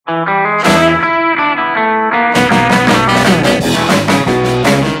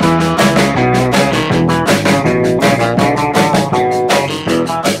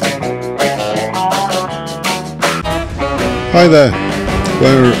there,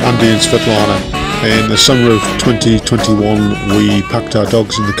 we're Andy and Svetlana. In the summer of 2021 we packed our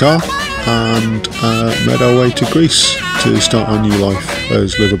dogs in the car and made our way to Greece to start our new life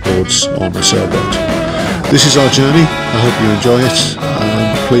as liveaboards on a sailboat. This is our journey, I hope you enjoy it,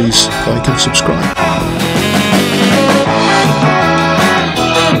 and please like and subscribe.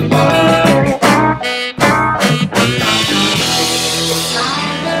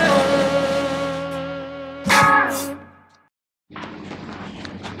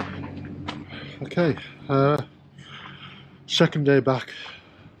 Okay, second day back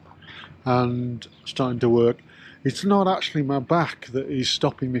and starting to work. It's not actually my back that is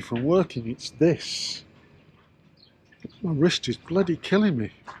stopping me from working, it's this. My wrist is bloody killing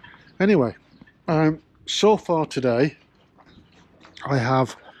me. Anyway, so far today I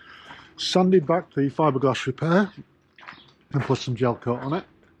have sanded back the fiberglass repair and put some gel coat on it.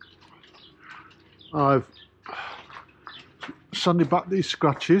 I've sanded back these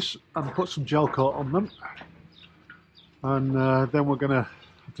scratches and put some gel coat on them, and then we're going to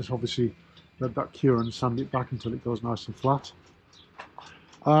just obviously let that cure and sand it back until it goes nice and flat.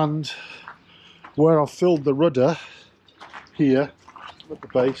 And where I've filled the rudder here at the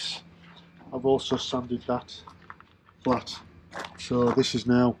base, I've also sanded that flat, so this is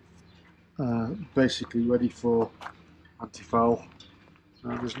now basically ready for anti-foul,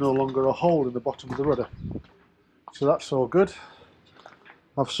 and there's no longer a hole in the bottom of the rudder. So that's all good.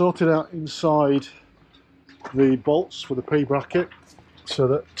 I've sorted out inside the bolts for the P-bracket so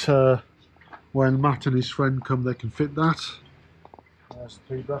that when Matt and his friend come they can fit that. There's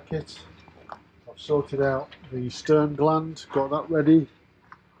the P-bracket. I've sorted out the stern gland, got that ready.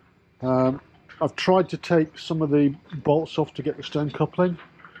 I've tried to take some of the bolts off to get the stern coupling,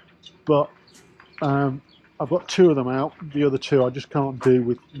 but I've got two of them out. The other two I just can't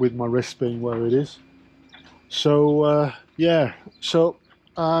do with my wrist being where it is. So yeah, so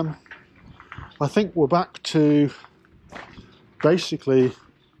I think we're back to basically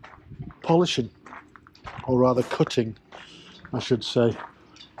polishing, or rather cutting I should say,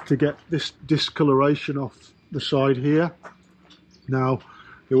 to get this discoloration off the side here. Now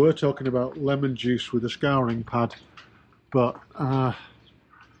they were talking about lemon juice with a scouring pad, but I'm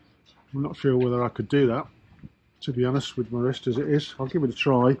not sure whether I could do that, to be honest, with my wrist as it is. I'll give it a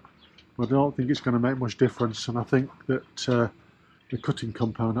try. I don't think it's going to make much difference, and I think that the cutting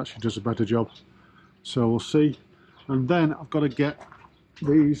compound actually does a better job. So we'll see. And then I've got to get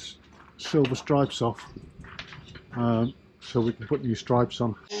these silver stripes off so we can put new stripes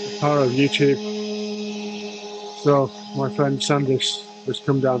on. The power of YouTube. So my friend Sandis has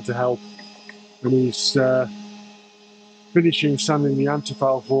come down to help, and he's finishing sanding the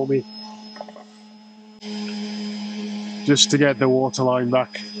antifoul for me, just to get the waterline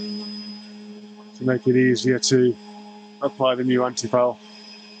back, to make it easier to apply the new antifoul.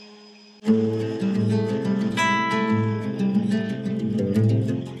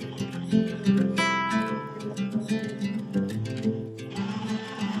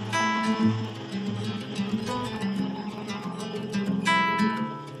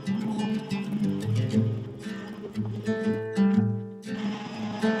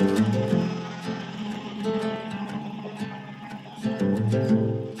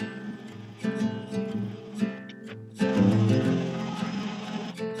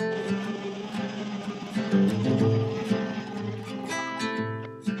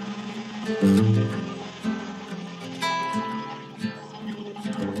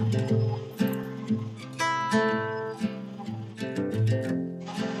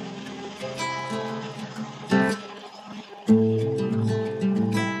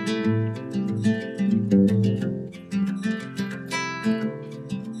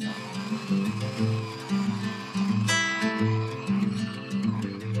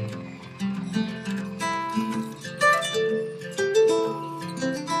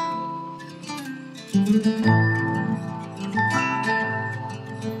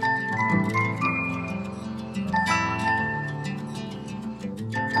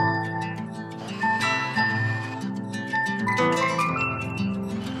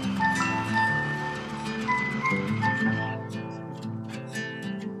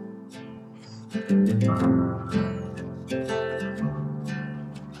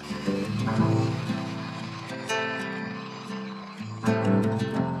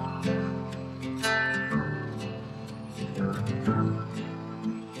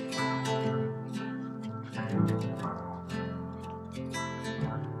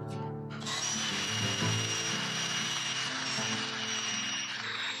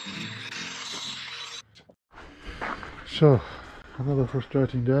 So, another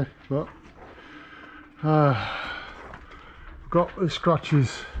frustrating day, but got the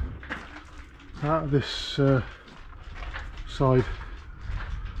scratches out of this side,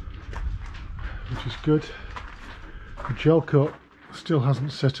 which is good. The gel coat still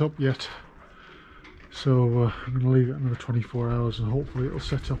hasn't set up yet, so I'm going to leave it another 24 hours and hopefully it'll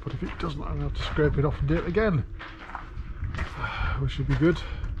set up, but if it doesn't, I'm going to have to scrape it off and do it again, which should be good.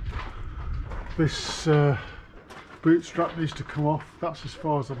 This boot strap needs to come off. That's as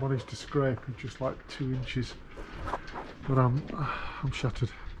far as I managed to scrape, just like 2 inches, but I'm shattered.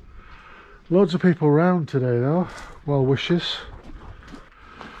 Loads of people around today though, well wishers.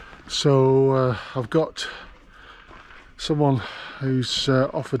 So I've got someone who's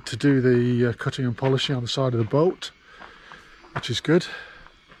offered to do the cutting and polishing on the side of the boat, which is good.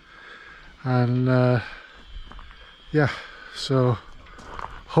 And yeah, so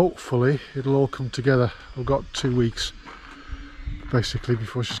hopefully it'll all come together. I've got 2 weeks basically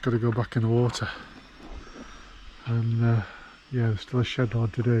before she's got to go back in the water. And yeah, there's still a shed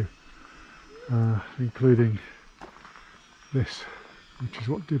load to do, including this, which is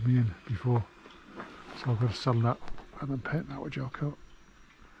what did me in before. So I've got to sand that and then paint that with gel coat.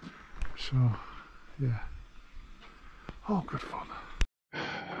 So yeah, all good fun.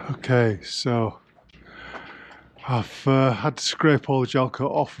 Okay, so I've had to scrape all the gel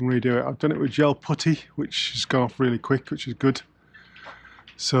coat off and redo it. I've done it with gel putty, which has gone off really quick, which is good.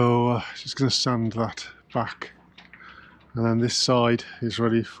 So just going to sand that back, and then this side is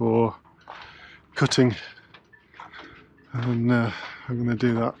ready for cutting, and I'm going to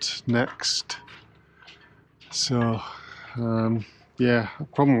do that next. So yeah, the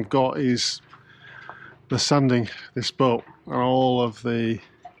problem I've got is the sanding this boat, and all of the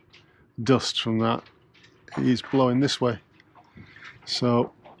dust from that is blowing this way,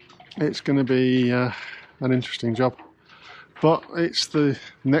 so it's going to be an interesting job, but it's the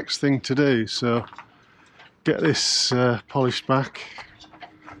next thing to do. So get this polished back.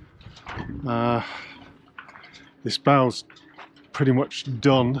 This bow's pretty much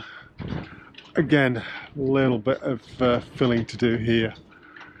done. Again, a little bit of filling to do here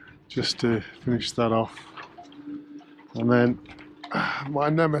just to finish that off, and then my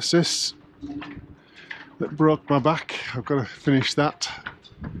nemesis that broke my back, I've got to finish that,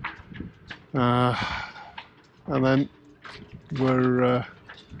 and then we're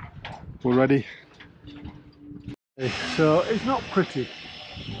ready. So it's not pretty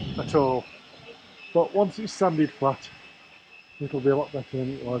at all, but once it's sanded flat it'll be a lot better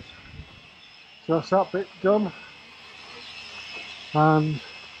than it was. So that's that bit done, and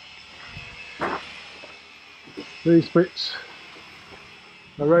these bits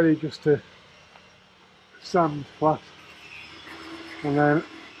are ready just to sand flat, and then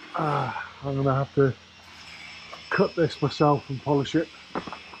I'm going to have to cut this myself and polish it,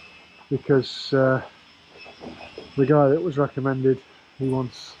 because the guy that was recommended, he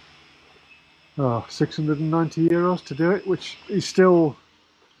wants 690 euros to do it, which is still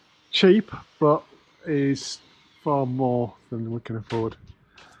cheap, but is far more than we can afford.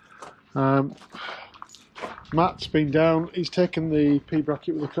 Matt's been down, he's taken the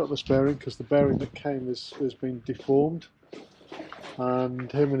P-bracket with the cutlass bearing, because the bearing that came has been deformed,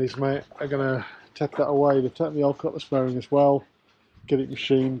 and him and his mate are going to take that away. They've taken the old cutlass bearing as well, get it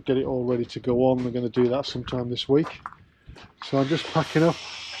machined, get it all ready to go on. They're going to do that sometime this week. So I'm just packing up,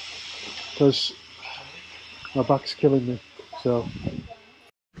 because my back's killing me. So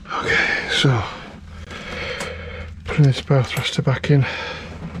okay, so putting this bow thruster back in.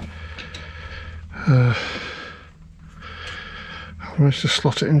 I managed to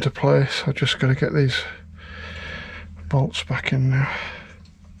slot it into place. I've just got to get these bolts back in now.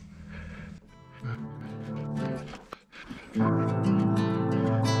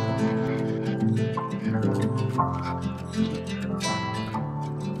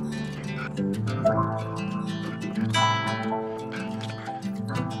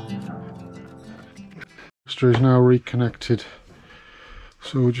 Is now reconnected,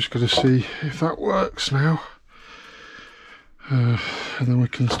 so we're just going to see if that works now, and then we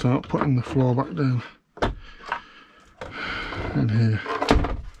can start putting the floor back down in here.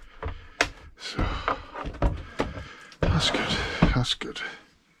 So that's good, that's good.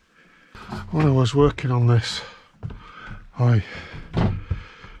 When I was working on this, I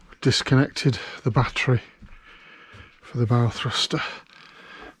disconnected the battery for the bow thruster.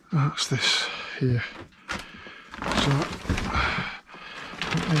 That's this here. So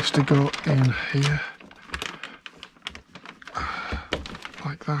it needs to go in here,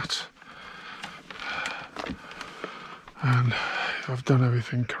 like that, and if I've done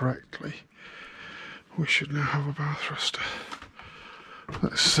everything correctly, we should now have a bow thruster.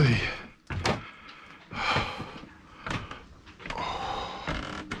 Let's see.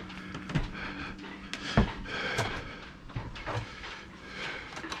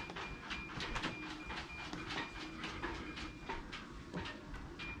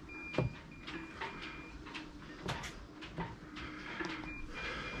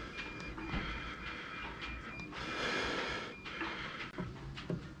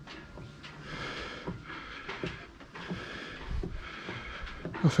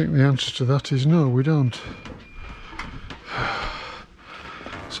 think the answer to that is no, we don't.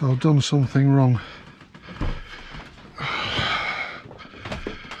 So I've done something wrong.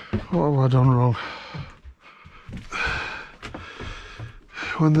 What have I done wrong?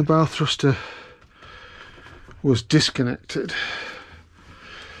 When the bow thruster was disconnected,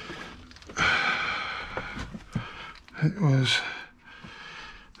 it was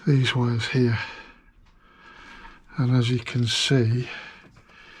these wires here, and as you can see,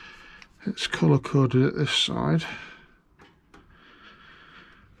 it's colour coded at this side,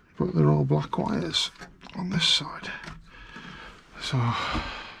 but they're all black wires on this side, so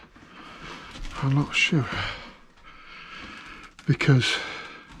I'm not sure, because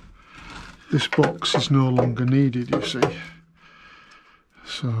this box is no longer needed, you see.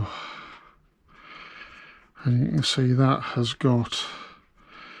 So, and you can see that has got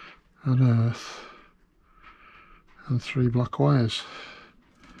an earth and 3 black wires,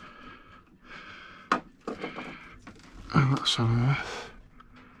 and that's an earth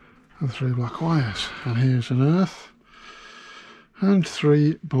and 3 black wires, and here's an earth and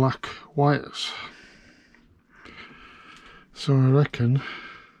 3 black wires. So I reckon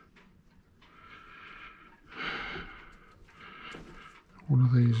one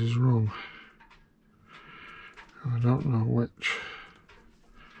of these is wrong. I don't know which.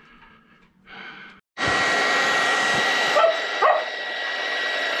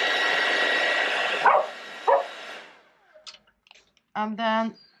 And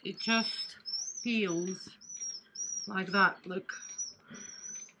then it just peels like that. Look,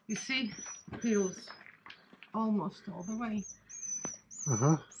 you see, peels almost all the way.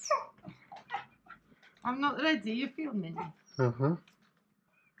 I'm not ready. You filming?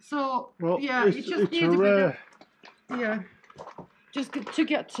 So Well, yeah, it's, you just need a rare. Yeah, just to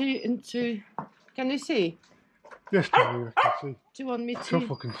get to into. Can you see? Yes, Tony, I can see. Do you want me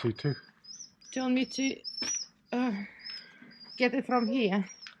Tough, I can see too. Do you want me to get it from here?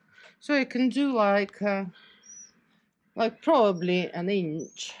 So you can do like probably an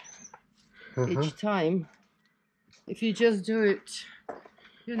inch each time. If you just do it,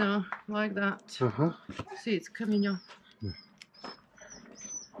 you know, like that. See, it's coming off. Yeah.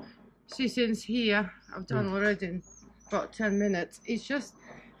 See, since here I've done already in about 10 minutes. It's just,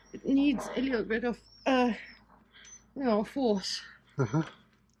 it needs a little bit of you know, force.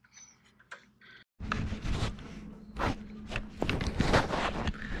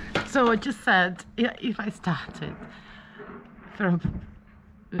 So I just said, yeah, if I started from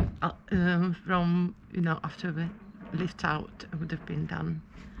you know, after the lift out, I would have been done.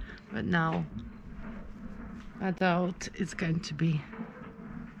 But now I doubt it's going to be.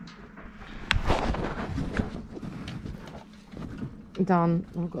 Done.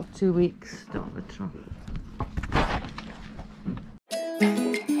 I've got 2 weeks down the truck.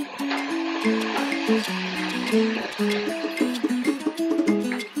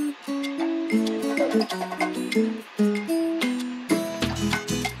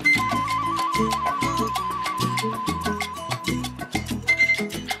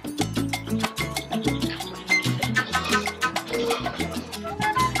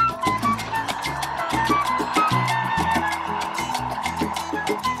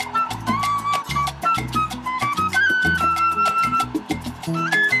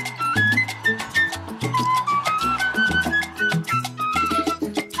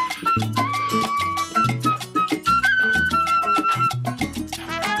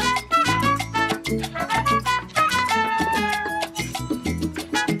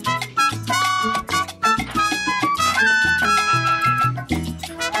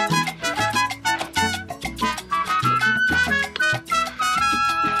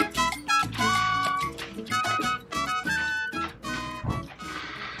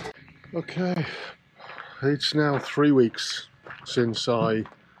 Okay, it's now 3 weeks since I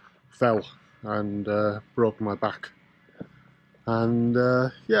fell and broke my back, and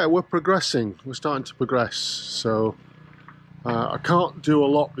yeah, we're progressing, we're starting to progress. So I can't do a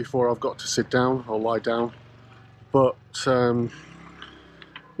lot before I've got to sit down or lie down, but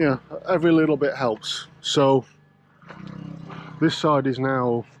yeah, every little bit helps. So this side is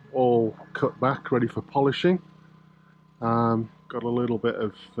now all cut back, ready for polishing. Got a little bit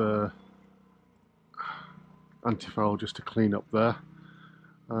of antifoul just to clean up there.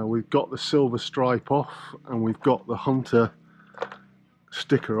 We've got the silver stripe off, and we've got the Hunter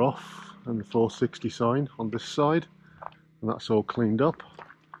sticker off and the 460 sign on this side, and that's all cleaned up.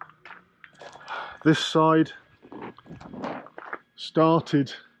 This side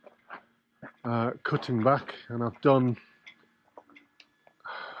started cutting back, and I've done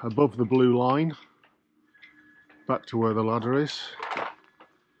above the blue line back to where the ladder is.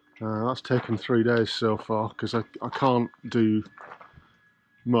 That's taken 3 days so far because I can't do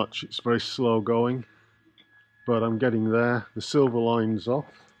much. It's very slow going, but I'm getting there. The silver line's off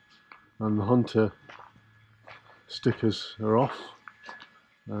and the hunter stickers are off.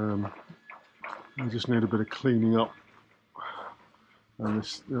 I just need a bit of cleaning up, and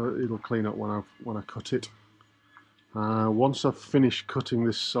this it'll clean up when I cut it. Once I've finished cutting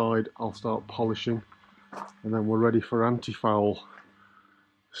this side, I'll start polishing, and then we're ready for antifoul.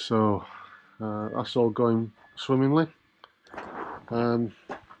 So that's all going swimmingly.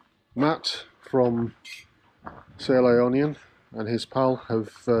 Matt from Sail Ionian and his pal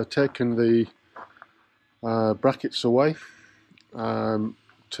have taken the brackets away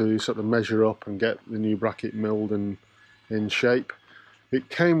to sort of measure up and get the new bracket milled and in shape. It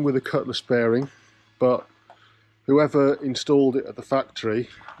came with a cutlass bearing, but whoever installed it at the factory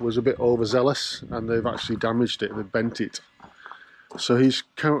was a bit overzealous and they've actually damaged it, they've bent it. So he's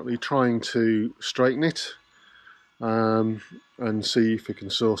currently trying to straighten it and see if he can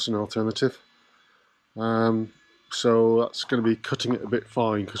source an alternative. So that's going to be cutting it a bit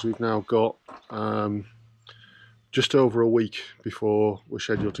fine because we've now got just over a week before we're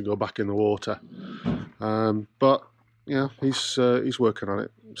scheduled to go back in the water. But yeah, he's working on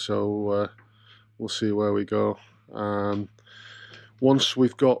it, so we'll see where we go. Once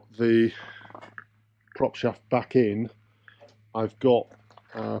we've got the prop shaft back in, I've got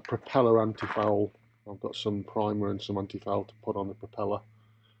propeller antifoul. I've got some primer and some antifoul to put on the propeller,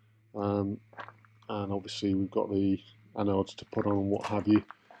 and obviously we've got the anodes to put on and what have you,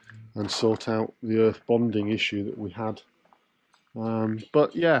 and sort out the earth bonding issue that we had.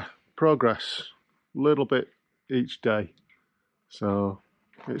 But yeah, progress, a little bit each day, so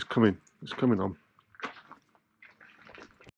it's coming on.